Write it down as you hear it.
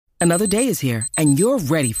Another day is here, and you're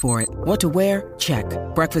ready for it. What to wear? Check.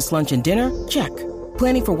 Breakfast, lunch, and dinner? Check.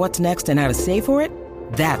 Planning for what's next and how to save for it?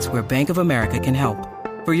 That's where Bank of America can help.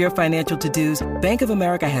 For your financial to-dos, Bank of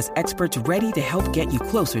America has experts ready to help get you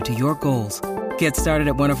closer to your goals. Get started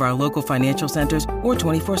at one of our local financial centers or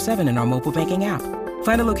 24/7 in our mobile banking app.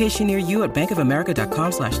 Find a location near you at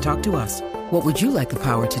bankofamerica.com/talktous. What would you like the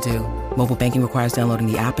power to do? Mobile banking requires downloading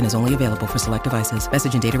the app and is only available for select devices.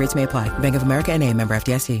 Message and data rates may apply. Bank of America N.A., member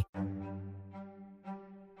FDIC.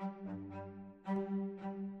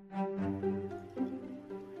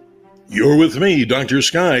 You're with me, Dr.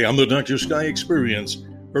 Sky, on the Dr. Sky Experience,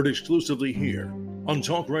 heard exclusively here on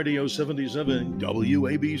Talk Radio 77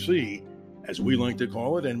 WABC, as we like to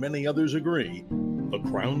call it, and many others agree, the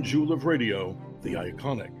crown jewel of radio, the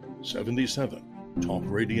iconic 77 Talk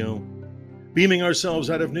Radio. Beaming ourselves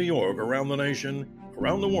out of New York, around the nation,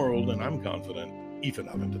 around the world, and I'm confident, even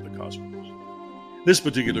out into the cosmos. This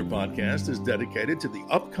particular podcast is dedicated to the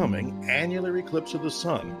upcoming annular eclipse of the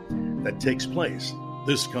sun that takes place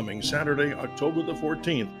this coming Saturday, October the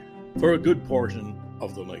 14th, for a good portion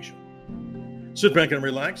of the nation. Sit back and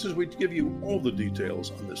relax as we give you all the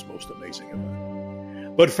details on this most amazing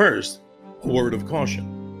event. But first, a word of caution.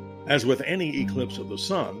 As with any eclipse of the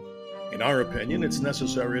sun, in our opinion, it's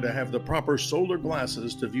necessary to have the proper solar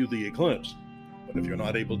glasses to view the eclipse. But if you're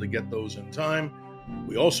not able to get those in time,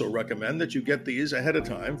 we also recommend that you get these ahead of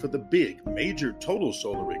time for the big, major total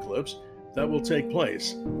solar eclipse that will take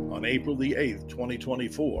place on April the 8th,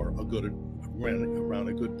 2024, around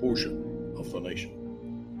a good portion of the nation.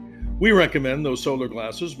 We recommend those solar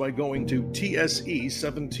glasses by going to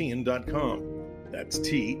TSE17.com. That's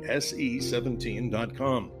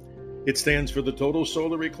TSE17.com. It stands for the total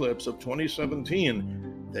solar eclipse of 2017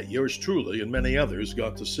 that yours truly and many others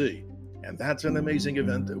got to see. And that's an amazing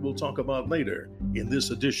event that we'll talk about later in this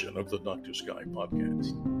edition of the Dr. Sky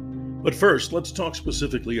podcast. But first, let's talk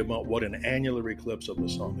specifically about what an annular eclipse of the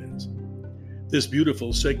sun is. This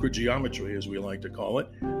beautiful sacred geometry, as we like to call it,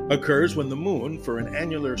 occurs when the moon, for an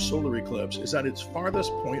annular solar eclipse, is at its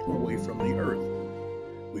farthest point away from the Earth.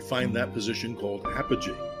 We find that position called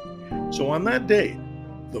apogee. So on that day,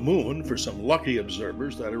 the moon, for some lucky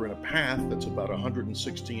observers that are in a path that's about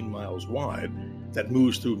 116 miles wide, that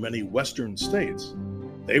moves through many western states,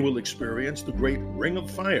 they will experience the great ring of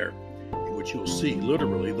fire, in which you'll see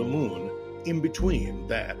literally the moon in between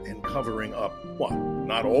that and covering up,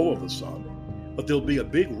 not all of the sun, but there'll be a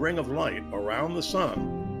big ring of light around the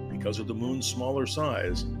sun because of the moon's smaller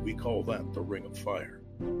size. We call that the ring of fire.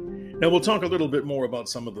 Now we'll talk a little bit more about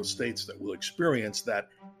some of the states that will experience that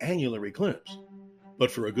annular eclipse. But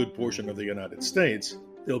for a good portion of the United States,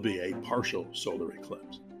 there'll be a partial solar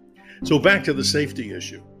eclipse. So back to the safety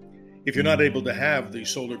issue. If you're not able to have the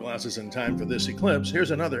solar glasses in time for this eclipse, here's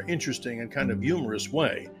another interesting and kind of humorous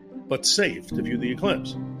way, but safe, to view the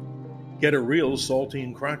eclipse. Get a real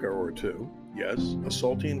saltine cracker or two. Yes, a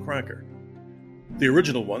saltine cracker. The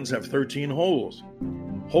original ones have 13 holes.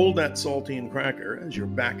 Hold that saltine cracker as your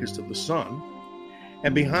back is to the sun,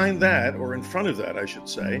 and behind that, or in front of that, I should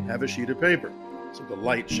say, have a sheet of paper. So the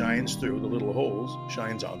light shines through the little holes,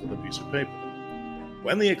 shines onto the piece of paper.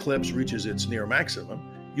 When the eclipse reaches its near maximum,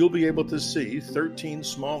 you'll be able to see 13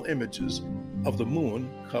 small images of the moon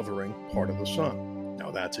covering part of the sun.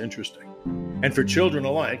 Now that's interesting. And for children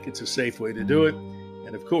alike, it's a safe way to do it.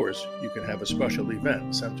 And of course, you can have a special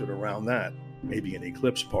event centered around that, maybe an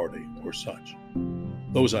eclipse party or such.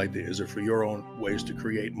 Those ideas are for your own ways to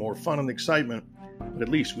create more fun and excitement, but at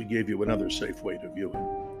least we gave you another safe way to view it.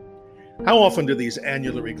 How often do these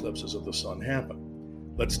annular eclipses of the sun happen?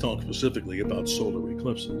 Let's talk specifically about solar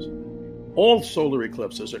eclipses. All solar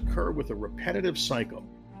eclipses occur with a repetitive cycle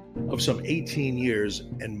of some 18 years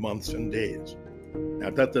and months and days.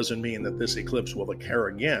 Now, that doesn't mean that this eclipse will occur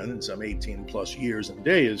again in some 18 plus years and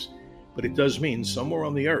days, but it does mean somewhere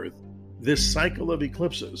on the Earth, this cycle of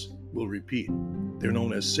eclipses will repeat. They're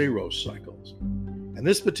known as Saros cycles. And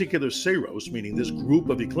this particular Saros, meaning this group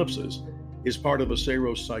of eclipses, is part of a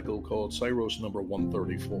Saros cycle called Saros number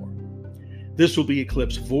 134. This will be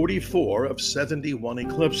eclipse 44 of 71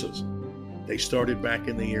 eclipses. They started back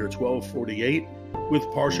in the year 1248 with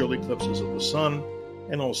partial eclipses of the sun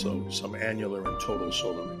and also some annular and total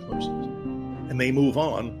solar eclipses. And they move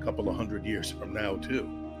on a couple of hundred years from now too.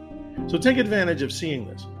 So take advantage of seeing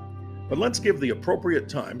this. But let's give the appropriate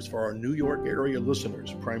times for our New York area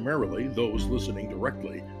listeners, primarily those listening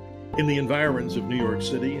directly in the environs of New York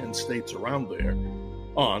City and states around there,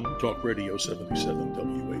 on Talk Radio 77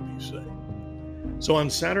 WABC. So on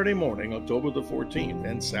Saturday morning, October the 14th,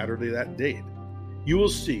 and Saturday that date, you will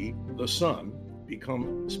see the sun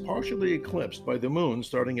becomes partially eclipsed by the moon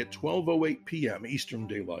starting at 12:08 p.m. Eastern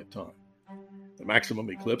Daylight Time. The maximum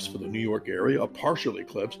eclipse for the New York area, a partial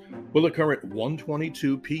eclipse, will occur at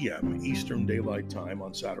 1:22 p.m. Eastern Daylight Time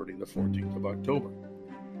on Saturday, the 14th of October.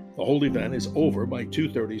 The whole event is over by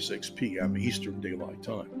 2:36 p.m. Eastern Daylight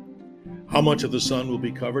Time. How much of the sun will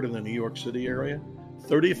be covered in the New York City area?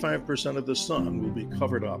 35% of the sun will be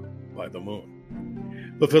covered up by the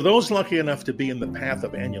moon. But for those lucky enough to be in the path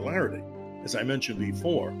of annularity, as I mentioned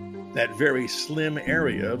before, that very slim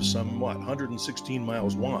area of some, 116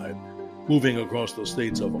 miles wide, moving across the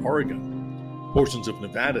states of Oregon, portions of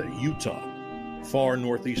Nevada, Utah, far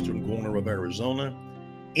northeastern corner of Arizona,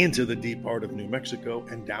 into the deep part of New Mexico,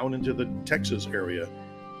 and down into the Texas area,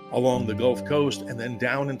 along the Gulf Coast, and then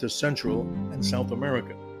down into Central and South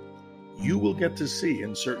America. You will get to see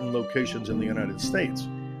in certain locations in the United States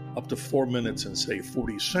up to 4 minutes and say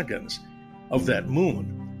 40 seconds of that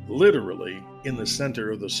moon, literally in the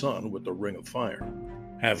center of the sun with the ring of fire.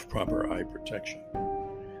 Have proper eye protection.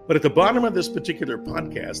 But at the bottom of this particular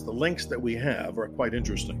podcast, the links that we have are quite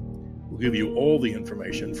interesting. We'll give you all the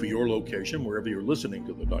information for your location, wherever you're listening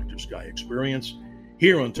to the Dr. Sky Experience,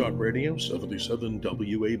 here on Talk Radio 77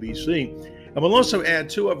 WABC. And we'll also add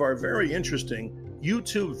 2 of our very interesting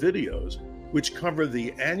YouTube videos, which cover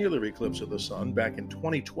the annular eclipse of the sun back in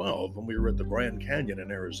 2012 when we were at the Grand Canyon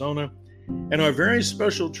in Arizona. And our very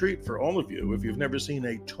special treat for all of you, if you've never seen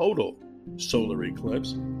a total solar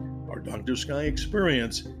eclipse, our Dr. Sky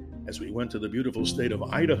Experience, as we went to the beautiful state of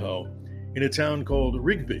Idaho in a town called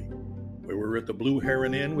Rigby, where we were at the Blue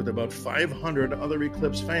Heron Inn with about 500 other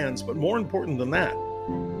eclipse fans. But more important than that,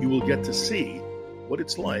 you will get to see what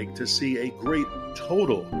it's like to see a great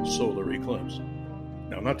total solar eclipse.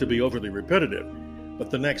 Now, not to be overly repetitive,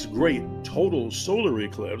 but the next great total solar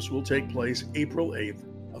eclipse will take place April 8th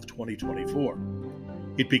of 2024.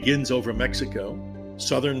 It begins over Mexico,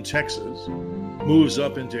 southern Texas, moves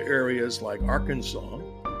up into areas like Arkansas,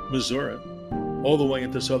 Missouri, all the way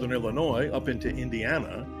into southern Illinois, up into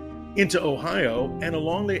Indiana, into Ohio, and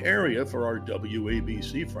along the area for our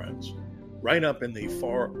WABC friends, right up in the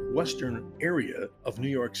far western area of New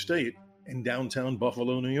York State and downtown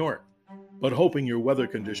Buffalo, New York. But hoping your weather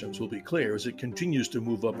conditions will be clear as it continues to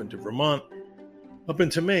move up into Vermont, up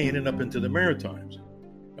into Maine, and up into the Maritimes.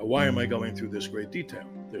 Now, why am I going through this great detail?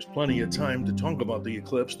 There's plenty of time to talk about the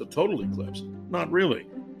eclipse, the total eclipse. Not really.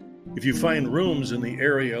 If you find rooms in the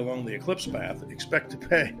area along the eclipse path, expect to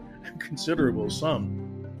pay a considerable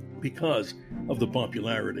sum because of the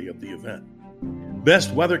popularity of the event.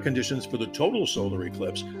 Best weather conditions for the total solar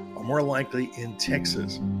eclipse are more likely in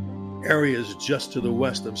Texas, areas just to the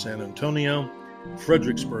west of San Antonio,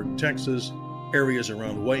 Fredericksburg, Texas, areas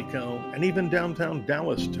around Waco, and even downtown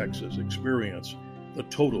Dallas, Texas experience the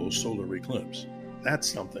total solar eclipse. That's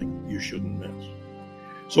something you shouldn't miss.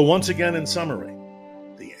 So once again, in summary,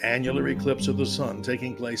 the annular eclipse of the sun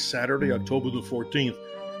taking place Saturday, October the 14th.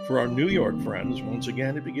 For our New York friends, once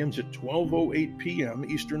again, it begins at 12:08 p.m.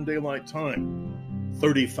 Eastern Daylight Time.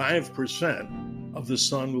 35% of the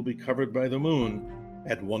sun will be covered by the moon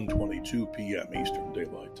at 1:22 p.m. Eastern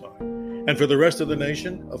Daylight Time. And for the rest of the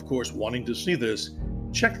nation, of course, wanting to see this,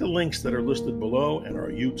 check the links that are listed below and our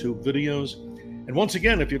YouTube videos. And once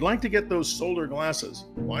again, if you'd like to get those solar glasses,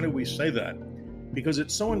 why do we say that? Because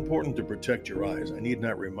it's so important to protect your eyes. I need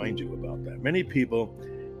not remind you about that. Many people,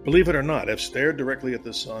 believe it or not, have stared directly at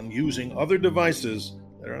the sun using other devices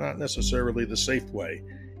that are not necessarily the safe way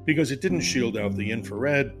because it didn't shield out the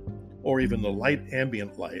infrared or even the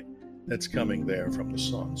ambient light that's coming there from the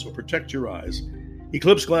sun. So protect your eyes.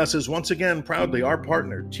 Eclipse glasses, once again, proudly our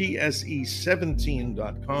partner,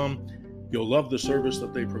 TSE17.com. You'll love the service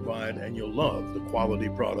that they provide, and you'll love the quality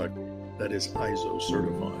product that is ISO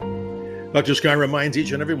certified. Dr. Sky reminds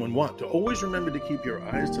each and everyone to always remember to keep your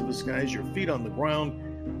eyes to the skies, your feet on the ground.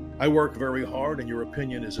 I work very hard, and your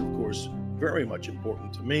opinion is, of course, very much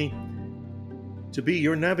important to me, to be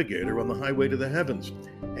your navigator on the highway to the heavens.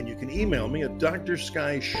 And you can email me at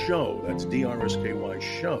drsky.show, that's DRSKY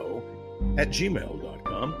show,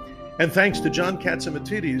 @gmail.com. And thanks to John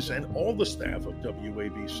Katzimatidis and all the staff of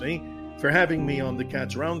WABC for having me on the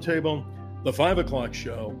Cats Roundtable, the 5 o'clock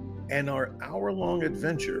show, and our hour-long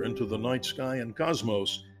adventure into the night sky and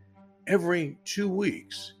cosmos every 2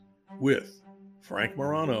 weeks with Frank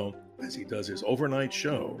Morano as he does his overnight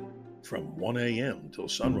show from 1 a.m. till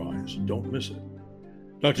sunrise. Don't miss it.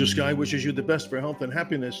 Dr. Sky wishes you the best for health and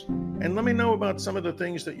happiness, and let me know about some of the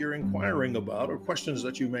things that you're inquiring about or questions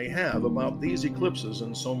that you may have about these eclipses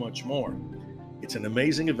and so much more. It's an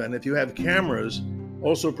amazing event. If you have cameras,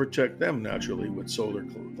 also protect them naturally with solar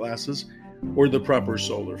glasses or the proper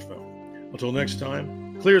solar film. Until next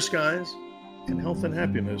time, clear skies, and health and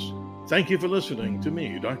happiness. Thank you for listening to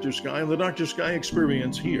me, Dr. Sky, and the Dr. Sky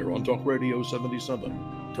Experience here on Talk Radio 77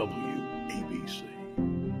 WABC.